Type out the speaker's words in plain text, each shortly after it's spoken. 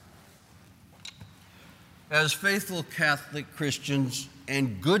As faithful Catholic Christians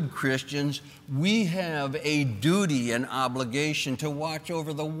and good Christians, we have a duty and obligation to watch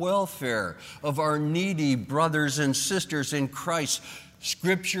over the welfare of our needy brothers and sisters in Christ.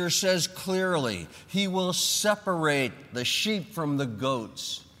 Scripture says clearly, He will separate the sheep from the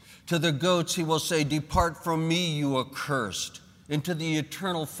goats. To the goats He will say, "Depart from me, you accursed, into the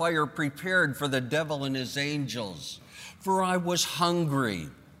eternal fire prepared for the devil and his angels. For I was hungry,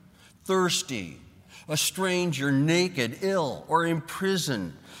 thirsty, a stranger, naked, ill, or in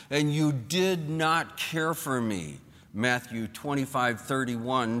prison, and you did not care for me." Matthew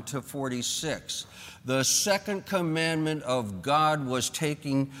 25:31-46. The second commandment of God was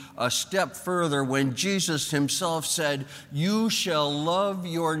taking a step further when Jesus Himself said, "You shall love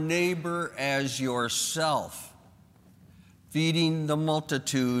your neighbor as yourself." Feeding the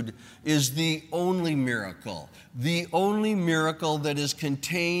multitude is the only miracle that is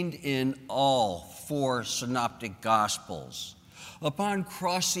contained in all four synoptic gospels. Upon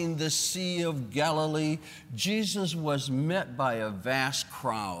crossing the Sea of Galilee, Jesus was met by a vast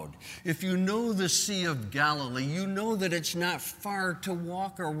crowd. If you know the Sea of Galilee, you know that it's not far to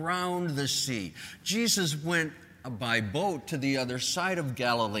walk around the sea. Jesus went by boat to the other side of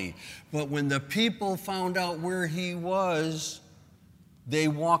Galilee, but when the people found out where He was, they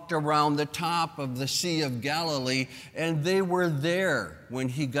walked around the top of the Sea of Galilee, and they were there when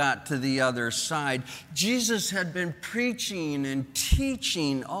He got to the other side. Jesus had been preaching and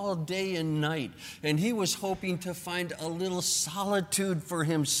teaching all day and night, and He was hoping to find a little solitude for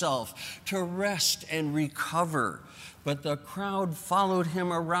Himself, to rest and recover. But the crowd followed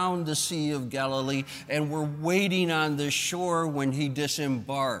Him around the Sea of Galilee and were waiting on the shore when He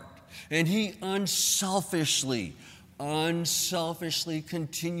disembarked. And He unselfishly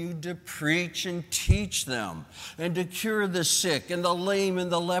continued to preach and teach them, and to cure the sick and the lame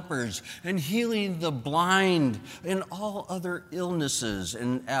and the lepers, and healing the blind and all other illnesses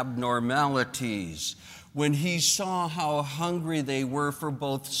and abnormalities. When He saw how hungry they were for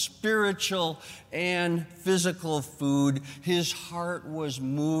both spiritual and physical food, His heart was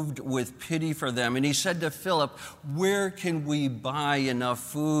moved with pity for them. And He said to Philip, "Where can we buy enough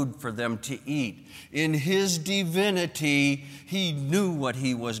food for them to eat?" In His divinity, He knew what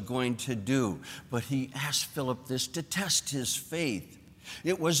He was going to do. But He asked Philip this to test his faith.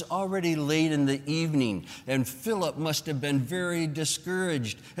 It was already late in the evening, and Philip must have been very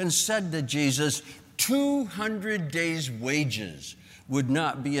discouraged and said to Jesus, 200 days' wages would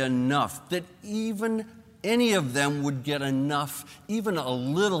not be enough, that even any of them would get enough, even a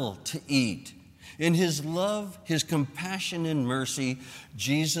little, to eat. In His love, His compassion, and mercy,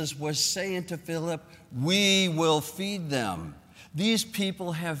 Jesus was saying to Philip, "We will feed them. These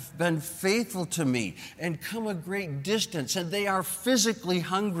people have been faithful to me and come a great distance, and they are physically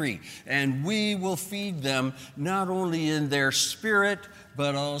hungry, and we will feed them not only in their spirit,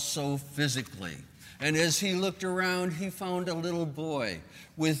 but also physically." And as He looked around, He found a little boy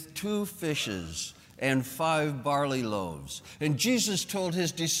with 2 fishes and 5 barley loaves. And Jesus told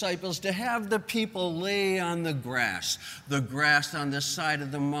His disciples to have the people lay on the grass. The grass on the side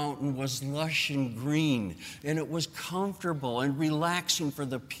of the mountain was lush and green, and it was comfortable and relaxing for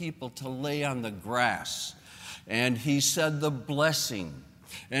the people to lay on the grass. And He said the blessing.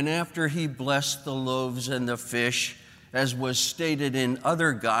 And after He blessed the loaves and the fish, as was stated in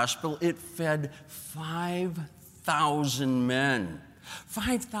other gospel, it fed 5,000 men.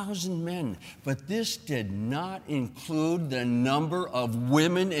 5,000 men. But this did not include the number of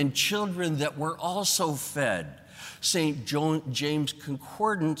women and children that were also fed. St. James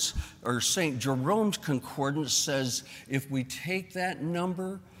Concordance, or St. Jerome's Concordance, says if we take that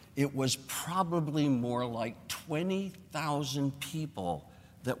number, it was probably more like 20,000 people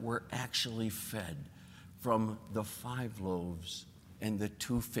that were actually fed from the 5 loaves and the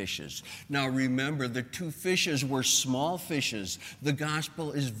 2 fishes. Now remember, the 2 fishes were small fishes. The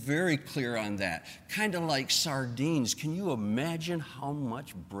gospel is very clear on that. Kind of like sardines. Can you imagine how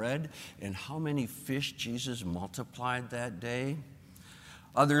much bread and how many fish Jesus multiplied that day?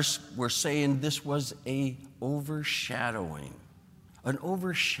 Others were saying this was an overshadowing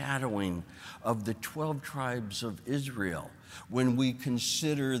of the 12 tribes of Israel when we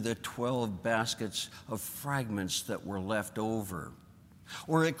consider the 12 baskets of fragments that were left over.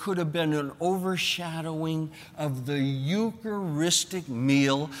 Or it could have been an overshadowing of the Eucharistic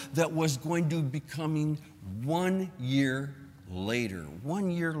meal that was going to be coming 1 year later. 1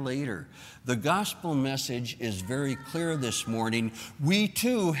 year later. The gospel message is very clear this morning. We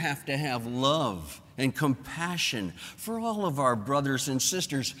too have to have love and compassion for all of our brothers and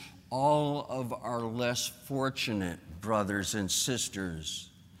sisters, all of our less fortunate brothers and sisters.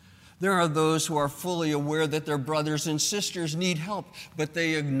 There are those who are fully aware that their brothers and sisters need help, but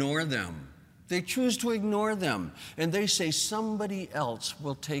they ignore them. They choose to ignore them, and they say somebody else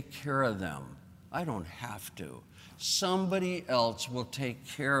will take care of them. I don't have to. Somebody else will take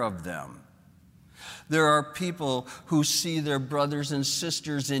care of them. There are people who see their brothers and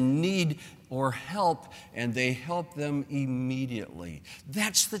sisters in need or help, and they help them immediately.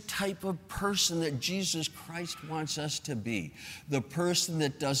 That's the type of person that Jesus Christ wants us to be. The person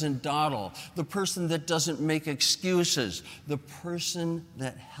that doesn't dawdle, the person that doesn't make excuses, the person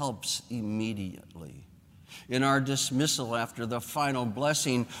that helps immediately. In our dismissal after the final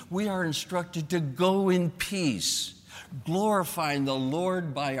blessing, we are instructed to go in peace, glorifying the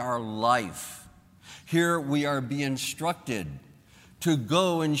Lord by our life. Here we are being instructed to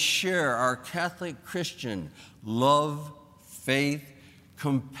go and share our Catholic Christian love, faith,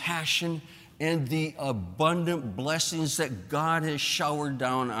 compassion, and the abundant blessings that God has showered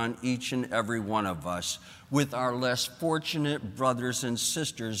down on each and every one of us with our less fortunate brothers and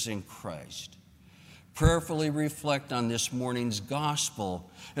sisters in Christ. Prayerfully reflect on this morning's gospel,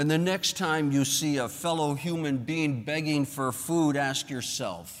 and the next time you see a fellow human being begging for food, ask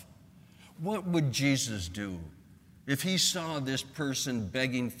yourself, what would Jesus do if he saw this person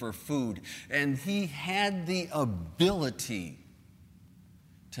begging for food and he had the ability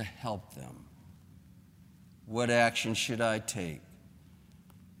to help them? What action should I take?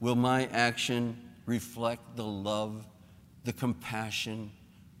 Will my action reflect the love, the compassion,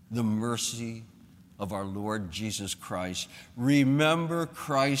 the mercy of our Lord Jesus Christ? Remember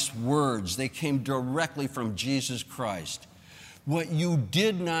Christ's words. They came directly from Jesus Christ. What you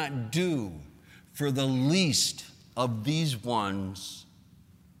did not do for the least of these ones,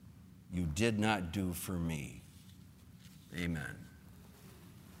 you did not do for me. Amen.